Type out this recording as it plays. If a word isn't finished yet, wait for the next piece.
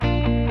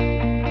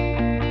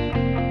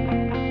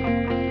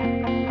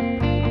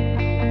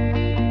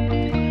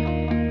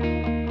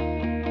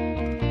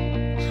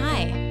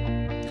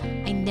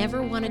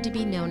to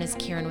be known as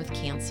Karen with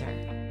cancer,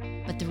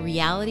 but the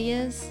reality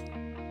is,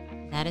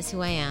 that is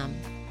who I am.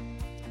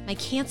 My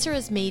cancer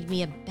has made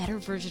me a better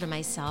version of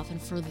myself, and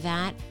for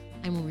that,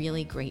 I'm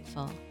really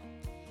grateful.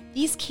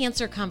 These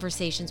cancer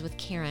conversations with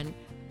Karen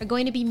are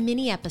going to be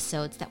mini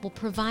episodes that will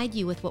provide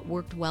you with what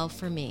worked well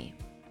for me.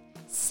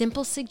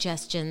 Simple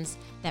suggestions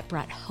that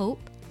brought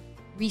hope,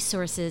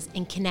 resources,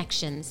 and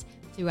connections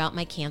throughout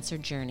my cancer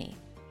journey.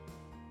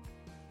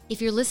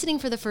 If you're listening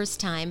for the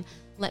first time,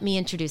 let me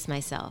introduce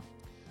myself.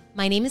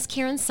 My name is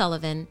Karen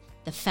Sullivan,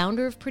 the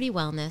founder of Pretty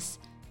Wellness,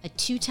 a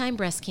 2-time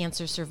breast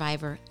cancer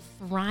survivor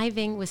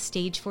thriving with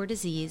stage 4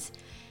 disease,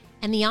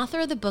 and the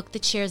author of the book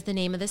that shares the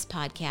name of this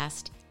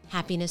podcast,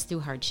 Happiness Through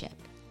Hardship.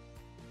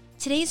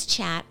 Today's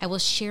chat, I will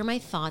share my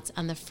thoughts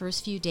on the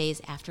first few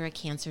days after a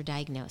cancer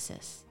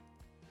diagnosis.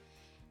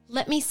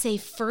 Let me say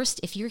first,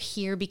 if you're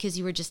here because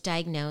you were just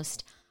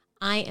diagnosed,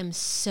 I am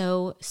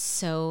so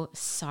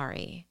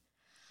sorry.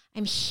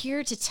 I'm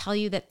here to tell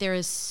you that there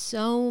is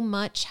so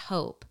much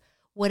hope,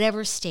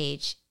 whatever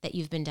stage that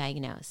you've been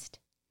diagnosed.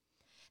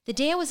 The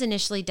day I was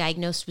initially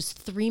diagnosed was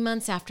 3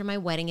 months after my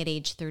wedding at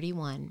age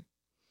 31.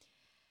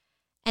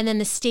 And then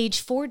the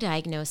stage 4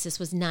 diagnosis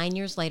was 9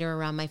 years later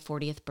around my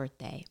 40th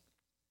birthday.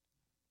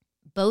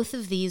 Both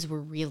of these were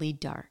really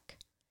dark.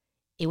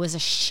 It was a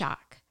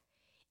shock.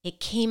 It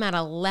came out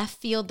of left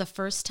field the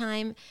first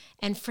time,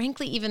 and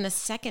frankly, even the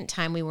second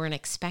time we weren't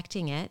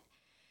expecting it.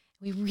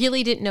 We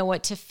really didn't know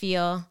what to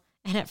feel,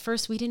 and at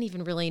first we didn't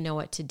even really know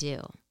what to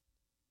do.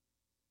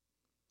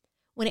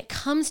 When it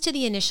comes to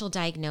the initial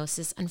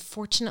diagnosis,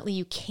 unfortunately,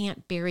 you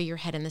can't bury your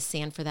head in the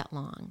sand for that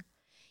long.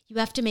 You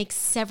have to make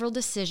several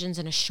decisions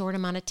in a short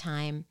amount of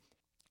time,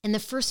 and the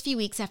first few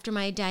weeks after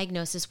my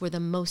diagnosis were the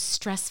most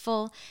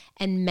stressful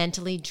and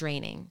mentally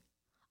draining.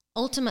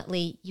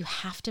 Ultimately, you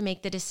have to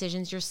make the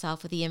decisions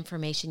yourself with the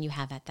information you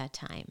have at that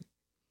time.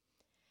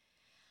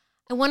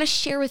 I want to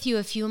share with you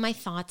a few of my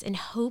thoughts in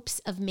hopes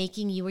of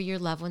making you or your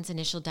loved one's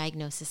initial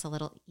diagnosis a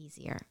little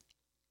easier.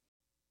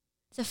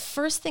 The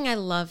first thing I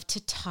love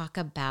to talk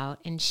about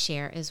and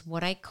share is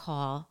what I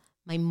call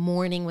my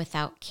mourning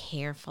without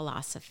care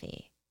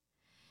philosophy.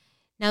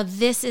 Now,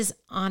 this is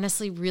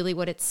honestly really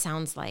what it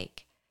sounds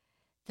like.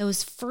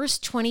 Those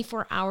first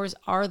 24 hours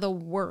are the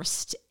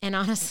worst, and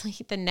honestly,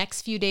 the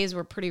next few days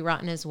were pretty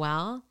rotten as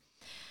well.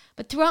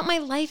 But throughout my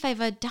life, I've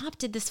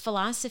adopted this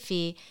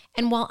philosophy,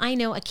 and while I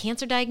know a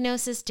cancer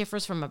diagnosis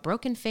differs from a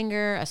broken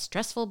finger, a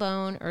stressful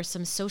bone, or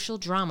some social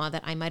drama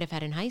that I might have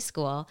had in high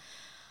school,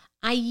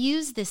 I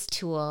use this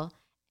tool,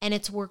 and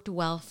it's worked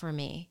well for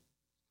me.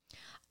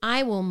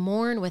 I will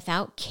mourn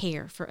without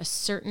care for a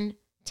certain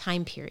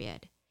time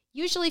period,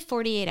 usually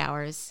 48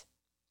 hours.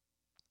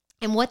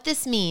 And what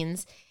this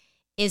means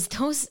is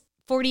those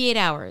 48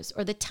 hours,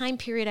 or the time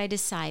period I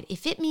decide,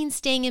 if it means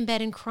staying in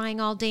bed and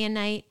crying all day and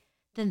night,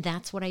 then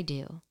that's what I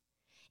do.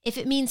 If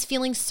it means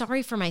feeling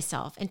sorry for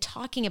myself and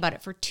talking about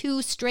it for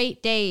 2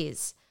 straight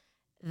days,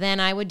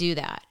 then I would do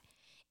that.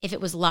 If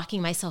it was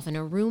locking myself in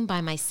a room by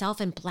myself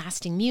and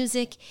blasting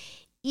music,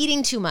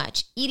 eating too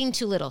much, eating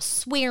too little,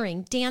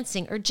 swearing,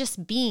 dancing, or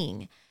just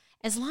being,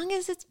 as long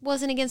as it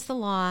wasn't against the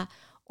law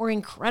or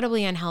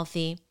incredibly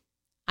unhealthy,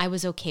 I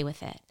was okay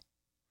with it.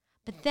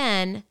 But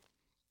then,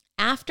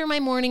 after my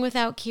mourning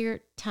without care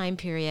time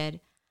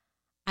period,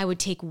 I would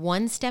take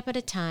one step at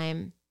a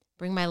time,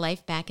 bring my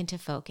life back into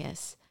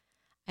focus.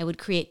 I would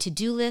create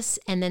to-do lists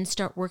and then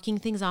start working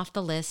things off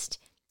the list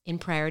in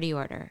priority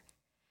order.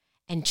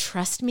 And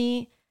trust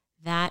me,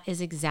 that is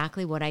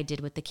exactly what I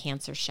did with the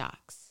cancer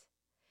shocks.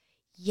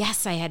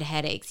 Yes, I had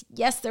headaches.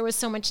 Yes, there was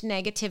so much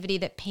negativity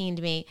that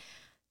pained me,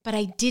 but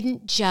I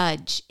didn't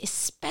judge,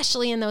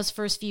 especially in those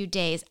first few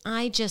days.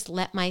 I just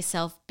let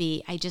myself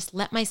be. I just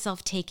let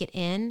myself take it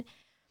in.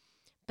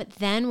 But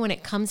then when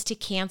it comes to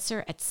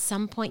cancer, at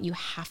some point you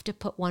have to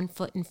put one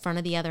foot in front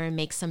of the other and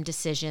make some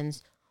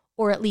decisions,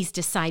 or at least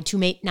decide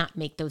to not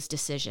make those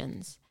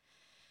decisions.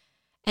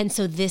 And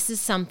so this is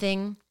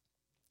something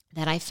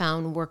that I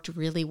found worked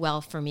really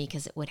well for me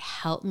because it would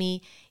help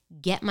me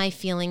get my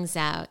feelings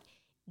out,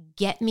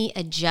 get me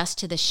adjust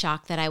to the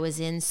shock that I was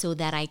in so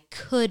that I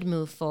could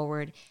move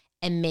forward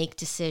and make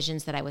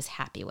decisions that I was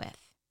happy with.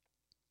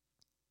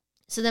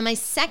 So then my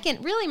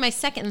second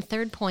and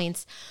third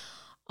points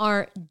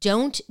are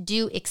don't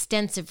do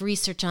extensive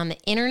research on the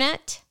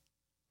internet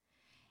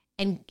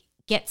and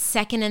get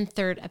second and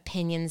third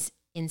opinions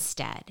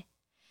instead.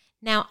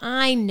 Now,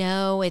 I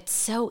know it's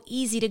so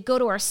easy to go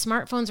to our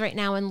smartphones right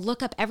now and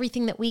look up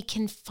everything that we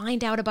can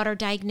find out about our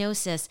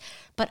diagnosis,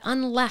 but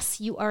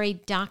unless you are a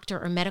doctor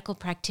or medical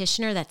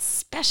practitioner that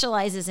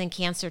specializes in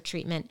cancer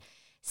treatment,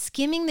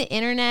 skimming the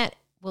internet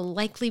will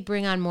likely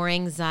bring on more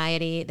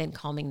anxiety than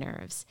calming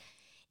nerves.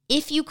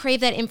 If you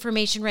crave that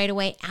information right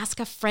away, ask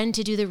a friend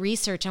to do the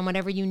research on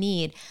whatever you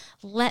need.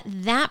 Let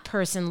that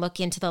person look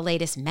into the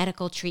latest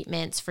medical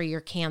treatments for your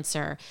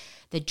cancer,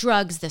 the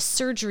drugs, the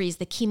surgeries,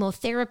 the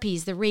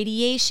chemotherapies, the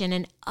radiation,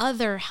 and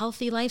other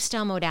healthy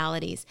lifestyle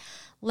modalities.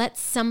 Let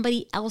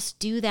somebody else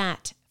do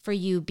that for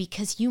you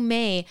because you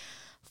may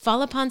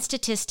fall upon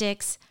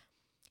statistics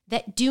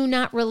that do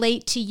not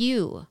relate to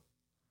you.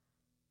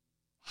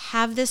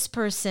 have this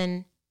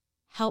person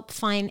help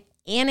find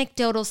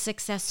anecdotal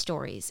success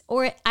stories.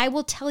 Or I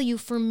will tell you,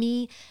 for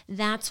me,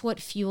 that's what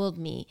fueled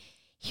me.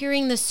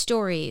 Hearing the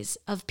stories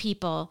of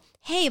people,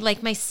 hey,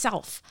 like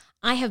myself,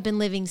 I have been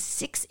living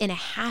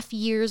 6.5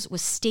 years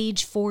with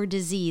stage 4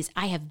 disease.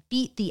 I have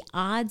beat the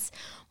odds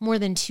more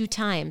than 2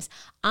 times.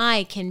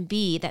 I can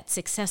be that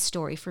success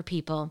story for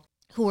people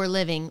who are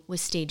living with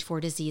stage 4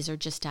 disease or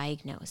just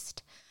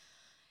diagnosed.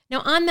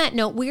 Now, on that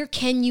note, where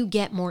can you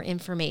get more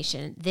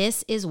information?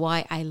 This is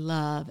why I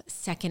love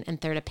second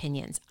and third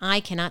opinions. I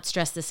cannot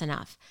stress this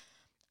enough.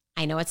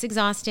 I know it's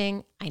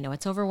exhausting. I know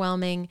it's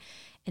overwhelming.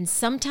 And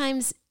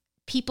sometimes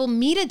people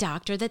meet a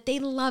doctor that they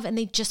love and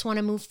they just want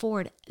to move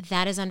forward.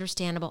 That is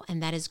understandable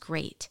and that is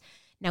great.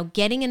 Now,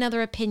 getting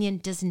another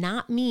opinion does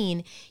not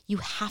mean you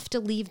have to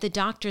leave the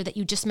doctor that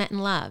you just met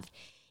and loved.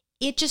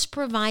 It just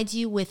provides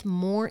you with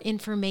more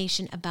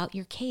information about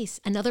your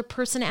case, another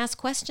person to ask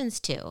questions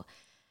to.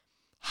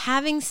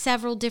 Having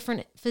several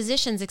different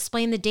physicians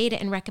explain the data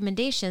and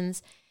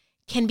recommendations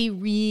can be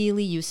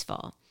really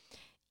useful.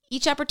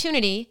 Each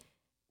opportunity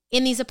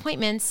in these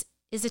appointments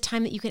is a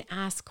time that you can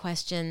ask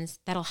questions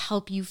that'll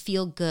help you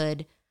feel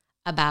good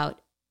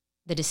about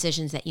the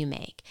decisions that you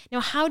make.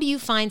 Now, how do you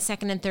find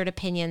second and third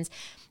opinions?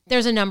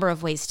 There's a number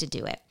of ways to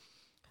do it.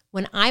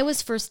 When I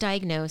was first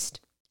diagnosed,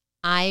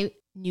 I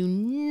knew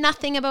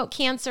nothing about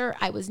cancer.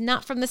 I was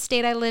not from the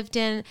state I lived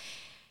in.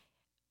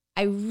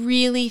 I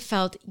really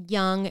felt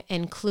young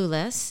and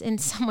clueless in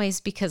some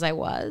ways because I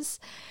was.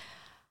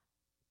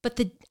 But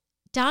the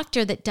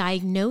doctor that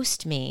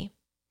diagnosed me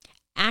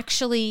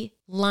actually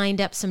lined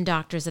up some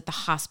doctors at the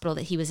hospital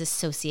that he was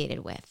associated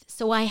with.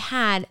 So I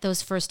had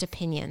those first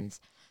opinions.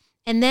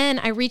 And then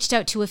I reached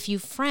out to a few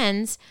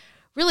friends,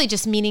 really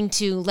just meaning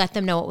to let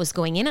them know what was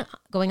going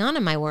on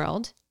in my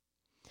world.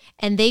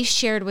 And they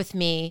shared with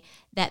me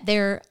that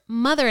their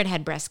mother had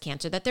had breast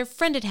cancer, that their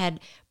friend had had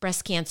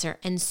breast cancer.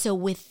 And so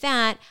with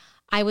that,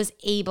 I was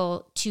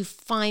able to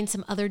find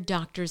some other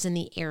doctors in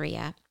the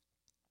area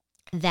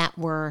that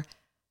were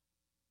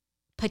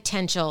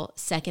potential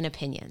second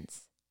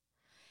opinions.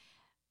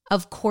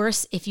 Of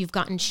course, if you've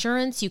got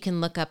insurance, you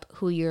can look up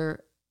who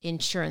your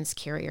insurance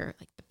carrier,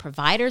 like the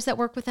providers that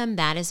work with them,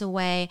 that is a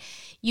way.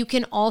 You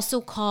can also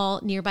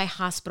call nearby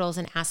hospitals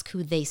and ask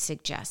who they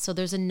suggest. So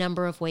there's a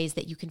number of ways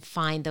that you can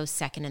find those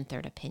second and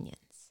third opinions.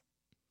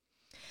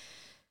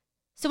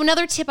 So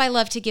another tip I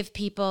love to give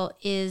people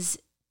is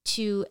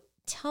to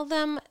tell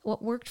them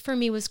what worked for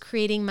me was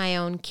creating my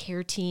own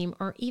care team,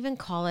 or even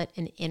call it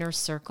an inner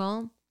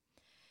circle.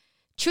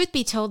 Truth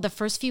be told, the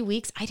first few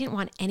weeks, I didn't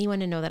want anyone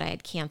to know that I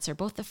had cancer,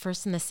 both the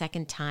first and the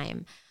second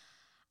time.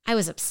 I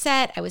was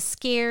upset, I was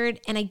scared,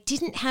 and I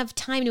didn't have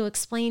time to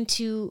explain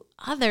to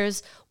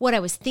others what I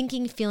was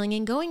thinking, feeling,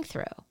 and going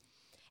through.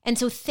 And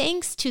so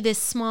thanks to this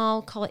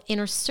small, call it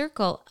inner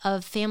circle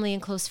of family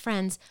and close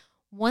friends,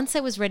 once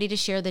I was ready to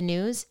share the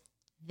news,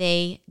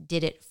 they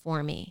did it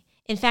for me.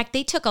 In fact,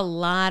 they took a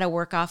lot of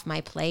work off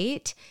my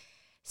plate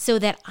so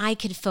that I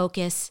could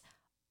focus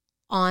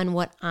on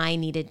what I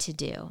needed to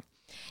do.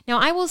 Now,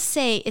 I will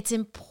say it's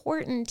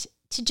important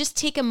to just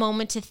take a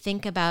moment to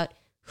think about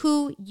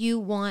who you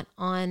want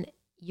on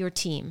your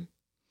team.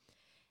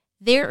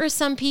 There are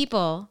some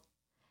people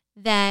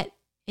that,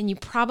 and you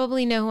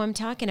probably know who I'm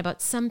talking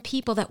about, some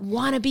people that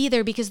want to be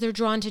there because they're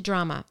drawn to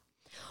drama.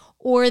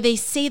 Or they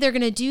say they're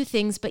going to do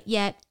things, but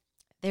yet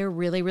they're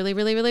really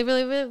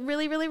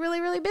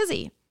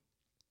busy.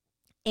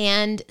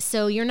 And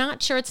so you're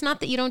not sure, it's not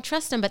that you don't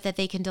trust them, but that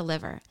they can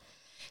deliver.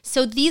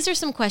 So these are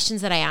some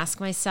questions that I ask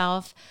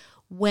myself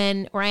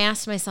I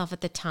asked myself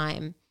at the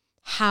time,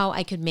 how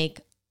I could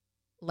make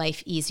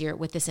life easier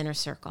with this inner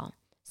circle.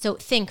 So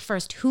think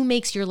first, who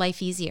makes your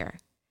life easier?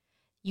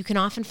 You can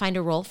often find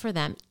a role for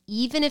them,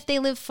 even if they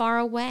live far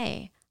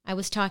away. I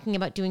was talking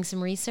about doing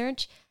some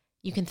research.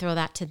 You can throw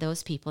that to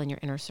those people in your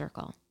inner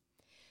circle.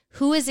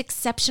 Who is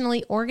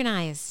exceptionally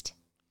organized?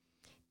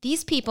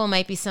 These people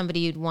might be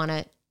somebody you'd want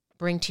to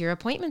bring to your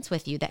appointments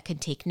with you, that can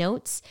take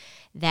notes,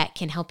 that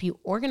can help you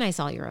organize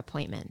all your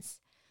appointments.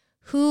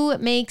 Who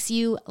makes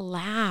you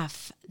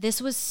laugh?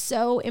 This was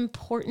so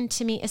important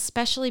to me,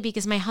 especially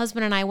because my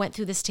husband and I went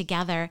through this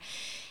together.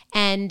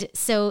 And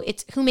so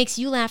it's who makes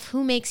you laugh,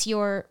 who makes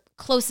your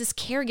closest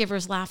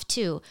caregivers laugh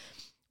too.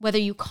 Whether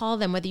you call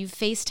them, whether you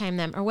FaceTime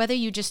them, or whether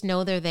you just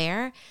know they're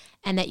there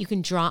and that you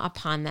can draw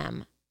upon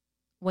them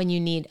when you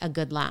need a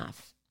good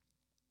laugh.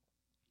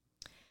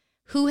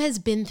 Who has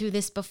been through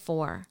this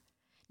before?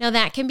 Now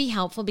that can be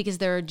helpful because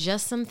there are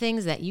just some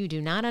things that you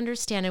do not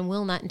understand and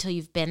will not until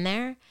you've been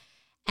there.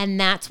 And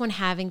that's when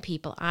having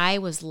people, I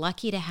was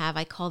lucky to have,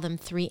 I call them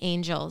 3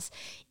 angels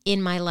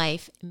in my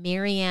life,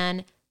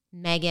 Marianne,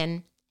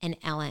 Megan, and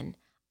Ellen.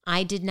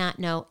 I did not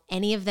know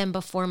any of them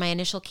before my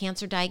initial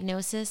cancer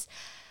diagnosis,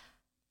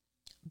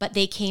 but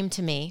they came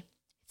to me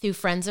through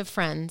friends of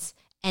friends,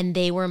 and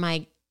they were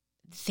my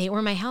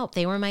help.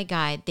 They were my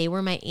guide. They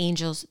were my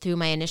angels through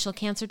my initial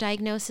cancer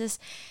diagnosis.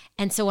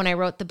 And so when I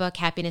wrote the book,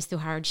 Happiness Through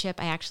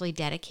Hardship, I actually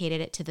dedicated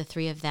it to the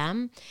 3 of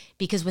them,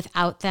 because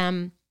without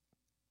them,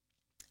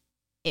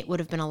 it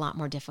would have been a lot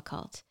more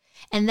difficult.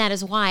 And that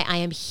is why I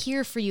am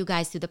here for you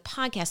guys through the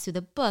podcast, through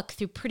the book,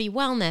 through Pretty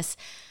Wellness.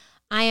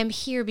 I am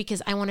here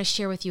because I want to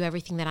share with you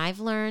everything that I've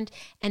learned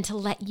and to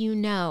let you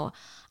know.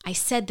 I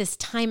said this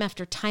time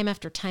after time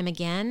after time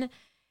again.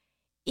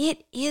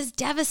 It is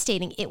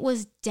devastating. It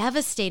was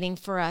devastating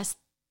for us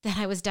that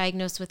I was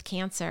diagnosed with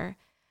cancer.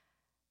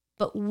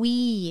 But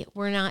we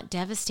were not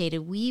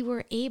devastated. We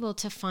were able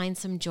to find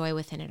some joy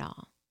within it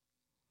all.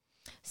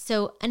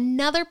 So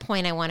another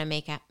point I want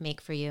to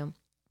make for you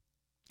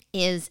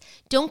is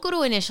don't go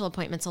to initial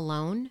appointments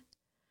alone.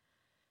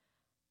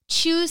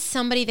 Choose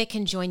somebody that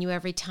can join you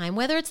every time,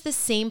 whether it's the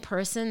same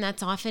person,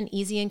 that's often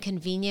easy and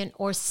convenient,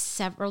 or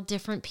several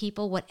different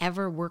people,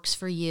 whatever works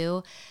for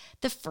you.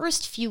 The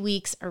first few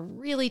weeks are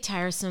really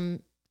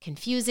tiresome,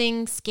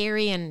 confusing,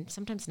 scary, and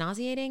sometimes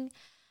nauseating.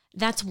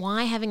 That's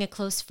why having a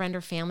close friend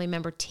or family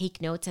member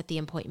take notes at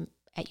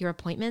your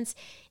appointments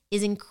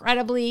is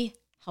incredibly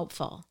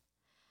helpful.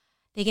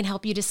 They can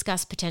help you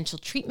discuss potential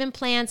treatment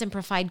plans and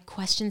provide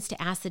questions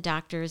to ask the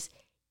doctors,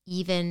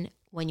 even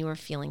when you are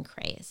feeling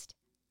crazed.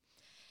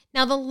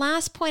 Now, the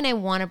last point I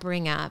want to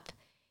bring up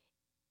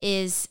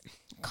is,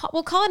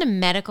 we'll call it a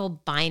medical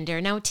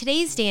binder. Now,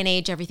 today's day and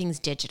age, everything's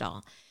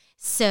digital.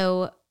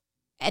 So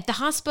at the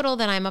hospital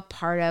that I'm a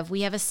part of,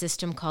 we have a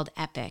system called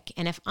Epic.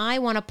 And if I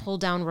want to pull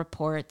down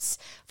reports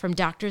from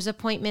doctor's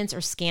appointments or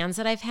scans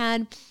that I've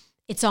had,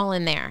 it's all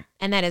in there.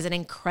 And that is an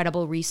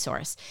incredible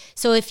resource.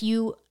 So if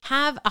you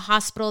have a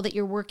hospital that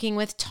you're working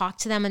with, talk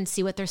to them and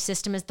see what their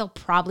system is. They'll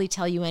probably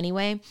tell you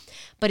anyway.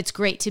 But it's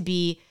great to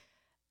be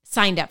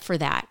signed up for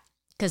that,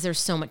 because there's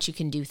so much you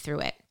can do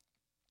through it.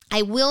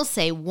 I will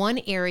say one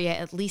area,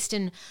 at least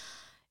in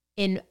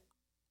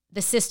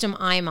the system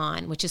I'm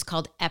on, which is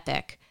called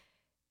Epic,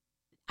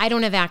 I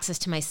don't have access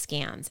to my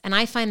scans. And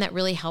I find that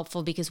really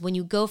helpful because when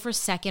you go for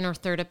second or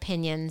third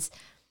opinions,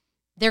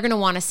 they're going to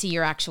want to see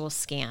your actual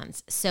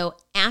scans. So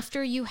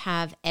after you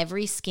have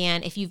every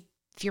scan, if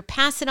you're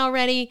past it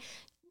already,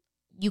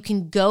 you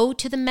can go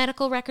to the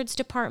medical records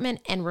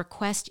department and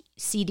request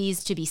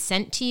CDs to be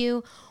sent to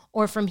you.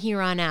 Or from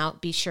here on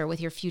out, be sure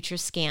with your future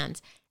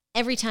scans.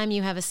 Every time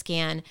you have a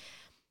scan,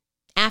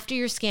 after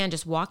your scan,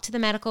 just walk to the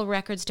medical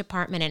records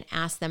department and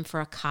ask them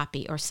for a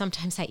copy. Or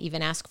sometimes I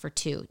even ask for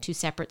two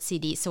separate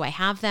CDs. So I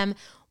have them,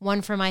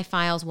 one for my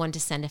files, one to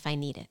send if I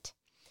need it.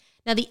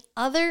 Now, the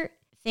other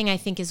thing I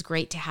think is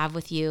great to have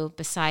with you,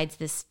 besides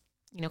this,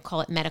 call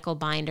it medical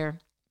binder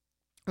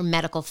or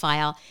medical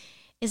file,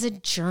 is a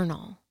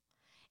journal.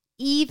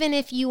 Even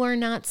if you are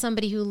not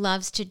somebody who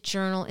loves to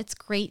journal, it's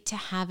great to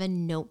have a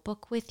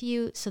notebook with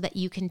you so that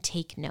you can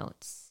take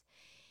notes.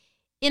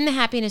 In the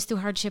Happiness Through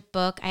Hardship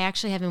book, I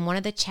actually have in one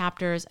of the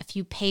chapters a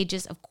few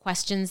pages of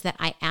questions that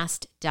I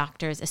asked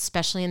doctors,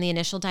 especially in the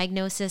initial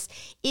diagnosis.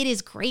 It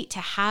is great to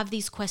have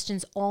these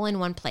questions all in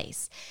one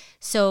place.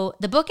 So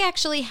the book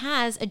actually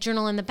has a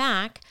journal in the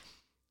back,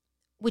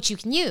 which you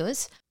can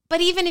use.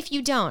 But even if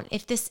you don't,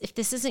 if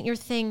this isn't your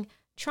thing,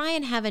 try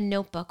and have a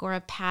notebook or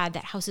a pad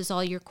that houses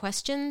all your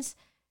questions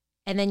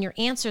and then your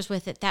answers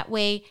with it. That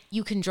way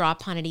you can draw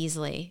upon it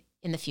easily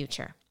in the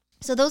future.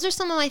 So those are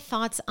some of my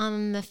thoughts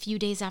on the few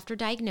days after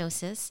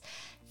diagnosis.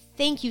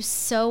 Thank you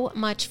so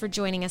much for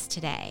joining us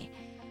today.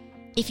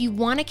 If you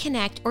want to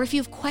connect or if you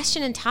have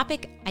question and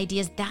topic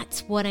ideas,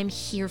 that's what I'm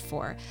here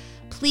for.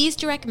 Please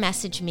direct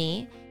message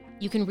me.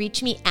 You can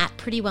reach me at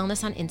Pretty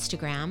Wellness on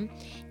Instagram.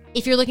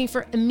 If you're looking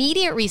for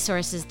immediate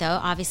resources, though,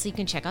 obviously you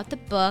can check out the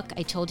book.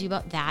 I told you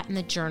about that in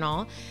the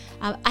journal.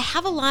 I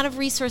have a lot of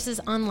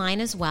resources online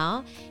as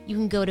well. You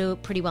can go to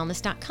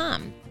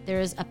prettywellness.com.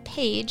 There's a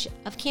page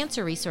of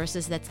cancer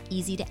resources that's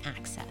easy to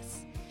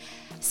access.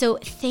 So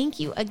thank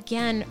you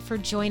again for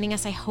joining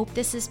us. I hope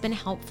this has been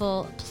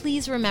helpful.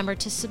 Please remember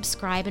to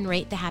subscribe and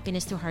rate the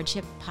Happiness Through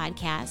Hardship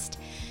podcast.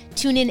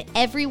 Tune in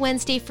every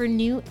Wednesday for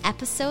new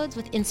episodes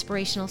with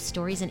inspirational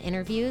stories and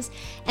interviews.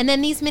 And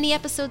then these mini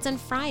episodes on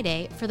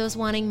Friday for those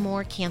wanting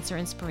more cancer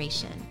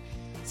inspiration.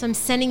 So I'm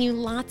sending you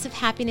lots of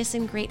happiness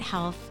and great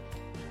health.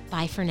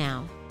 Bye for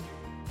now.